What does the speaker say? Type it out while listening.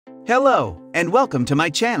Hello, and welcome to my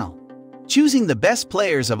channel. Choosing the best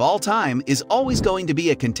players of all time is always going to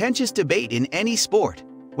be a contentious debate in any sport.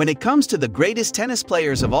 When it comes to the greatest tennis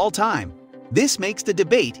players of all time, this makes the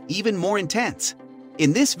debate even more intense.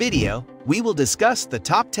 In this video, we will discuss the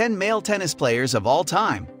top 10 male tennis players of all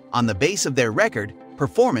time on the basis of their record,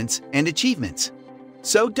 performance, and achievements.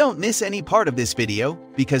 So don't miss any part of this video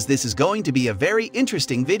because this is going to be a very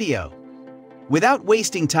interesting video. Without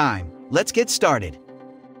wasting time, let's get started.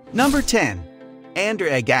 Number 10.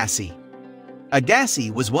 Agassi.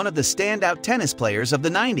 Agassi was one of the standout tennis players of the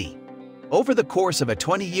 90s. Over the course of a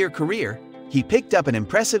 20-year career, he picked up an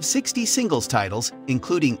impressive 60 singles titles,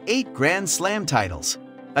 including 8 Grand Slam titles.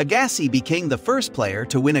 Agassi became the first player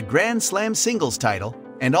to win a Grand Slam singles title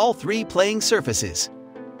and all 3 playing surfaces.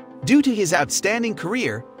 Due to his outstanding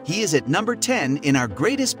career, he is at number 10 in our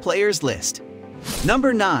greatest players list.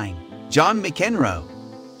 Number 9. John McEnroe.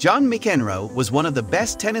 John McEnroe was one of the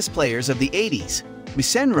best tennis players of the 80s.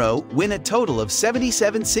 McEnroe won a total of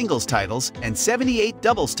 77 singles titles and 78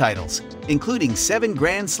 doubles titles, including 7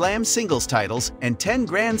 Grand Slam singles titles and 10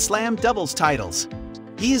 Grand Slam doubles titles.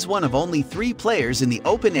 He is one of only 3 players in the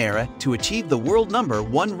Open era to achieve the world number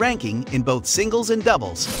 1 ranking in both singles and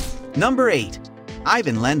doubles. Number 8.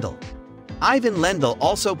 Ivan Lendl. Ivan Lendl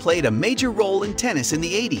also played a major role in tennis in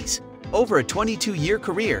the 80s. Over a 22-year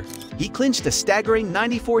career, he clinched a staggering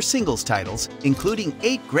 94 singles titles, including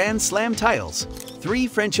 8 Grand Slam titles, 3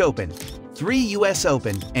 French Open, 3 US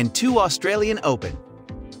Open, and 2 Australian Open.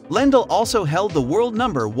 Lendl also held the world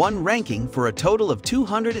number 1 ranking for a total of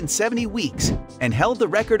 270 weeks and held the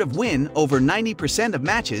record of win over 90% of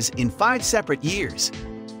matches in 5 separate years.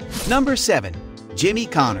 Number 7. Jimmy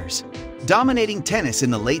Connors. Dominating tennis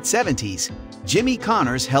in the late 70s, Jimmy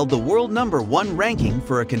Connors held the world number 1 ranking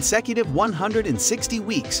for a consecutive 160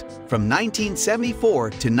 weeks from 1974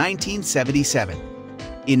 to 1977.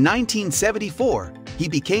 In 1974, he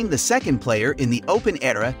became the second player in the Open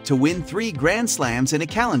era to win 3 Grand Slams in a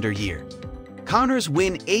calendar year. Connors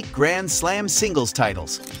won 8 Grand Slam singles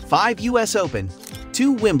titles, 5 US Open,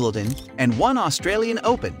 2 Wimbledon, and 1 Australian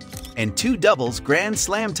Open, and 2 doubles Grand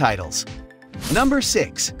Slam titles. Number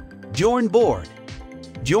 6. Bjorn Borg.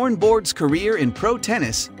 Bjorn Borg's career in pro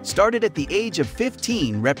tennis started at the age of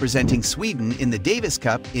 15, representing Sweden in the Davis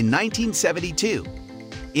Cup in 1972.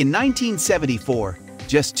 In 1974,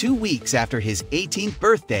 just 2 weeks after his 18th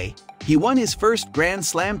birthday, he won his first Grand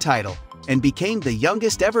Slam title and became the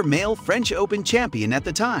youngest ever male French Open champion at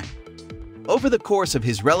the time. Over the course of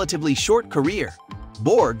his relatively short career,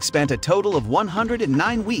 Borg spent a total of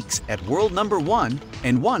 109 weeks at world number 1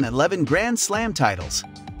 and won 11 Grand Slam titles.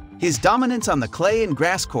 His dominance on the clay and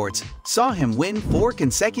grass courts saw him win 4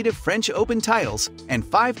 consecutive French Open titles and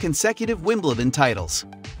 5 consecutive Wimbledon titles.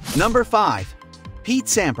 Number 5. Pete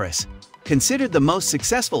Sampras. Considered the most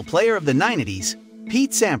successful player of the 90s,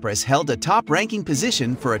 Pete Sampras held a top-ranking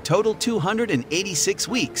position for a total 286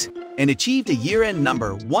 weeks and achieved a year-end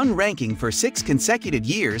number 1 ranking for 6 consecutive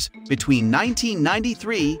years between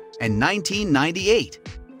 1993 and 1998.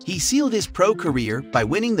 He sealed his pro career by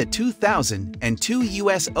winning the 2002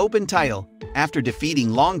 US Open title after defeating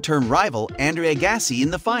long-term rival Andre Agassi in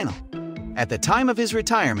the final. At the time of his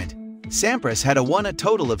retirement, Sampras had won a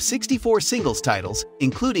total of 64 singles titles,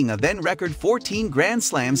 including a then-record 14 Grand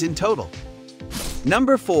Slams in total.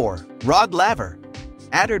 Number 4. Rod Laver.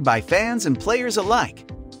 Adored by fans and players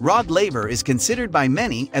alike, Rod Laver is considered by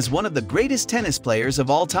many as one of the greatest tennis players of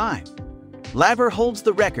all time. Laver holds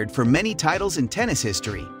the record for many titles in tennis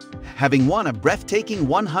history, having won a breathtaking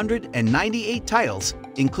 198 titles,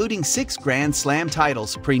 including 6 Grand Slam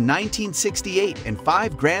titles pre-1968 and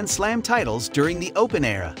 5 Grand Slam titles during the Open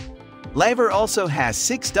era. Laver also has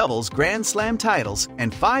 6 doubles Grand Slam titles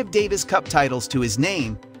and 5 Davis Cup titles to his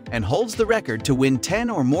name and holds the record to win 10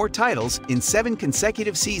 or more titles in 7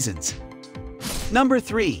 consecutive seasons. Number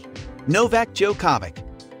 3. Novak Djokovic.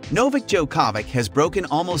 Novak Djokovic has broken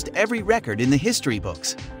almost every record in the history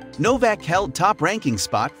books. Novak held top ranking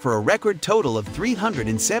spot for a record total of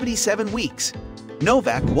 377 weeks.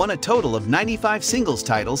 Novak won a total of 95 singles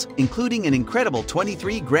titles, including an incredible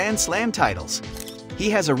 23 Grand Slam titles. He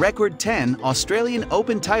has a record 10 Australian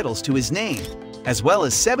Open titles to his name, as well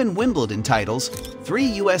as 7 Wimbledon titles, 3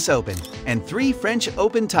 US Open, and 3 French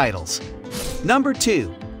Open titles. Number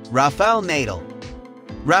 2. Rafael Nadal.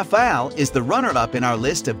 Rafael is the runner-up in our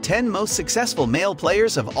list of 10 most successful male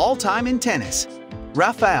players of all time in tennis.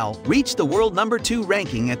 Rafael reached the world number 2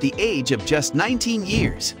 ranking at the age of just 19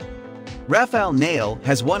 years. Rafael Nadal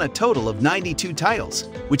has won a total of 92 titles,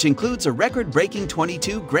 which includes a record-breaking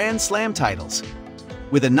 22 Grand Slam titles.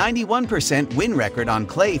 With a 91% win record on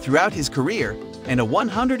clay throughout his career, and a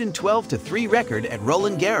 112-3 record at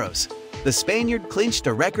Roland Garros. The Spaniard clinched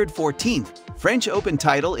a record 14th French Open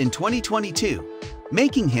title in 2022,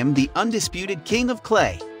 making him the undisputed king of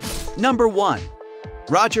clay. Number 1.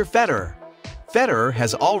 Roger Federer. Federer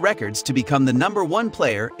has all records to become the #1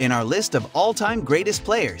 player in our list of all-time greatest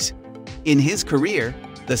players. In his career,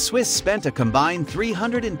 the Swiss spent a combined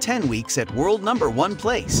 310 weeks at world #1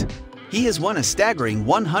 place. He has won a staggering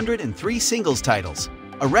 103 singles titles,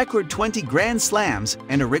 a record 20 Grand Slams,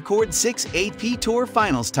 and a record 6 ATP Tour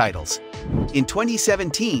Finals titles. In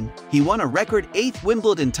 2017, he won a record 8th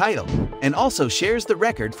Wimbledon title and also shares the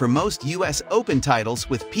record for most US Open titles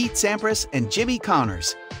with Pete Sampras and Jimmy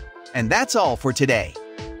Connors. And that's all for today.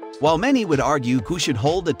 While many would argue who should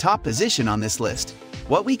hold the top position on this list,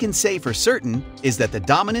 what we can say for certain is that the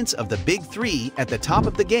dominance of the Big Three at the top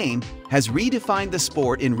of the game has redefined the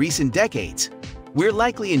sport in recent decades. We're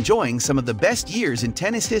likely enjoying some of the best years in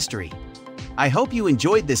tennis history. I hope you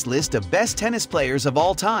enjoyed this list of best tennis players of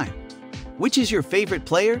all time. Which is your favorite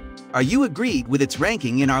player? Are you agreed with its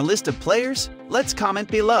ranking in our list of players? Let's comment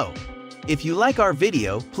below. If you like our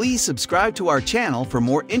video, please subscribe to our channel for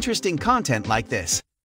more interesting content like this.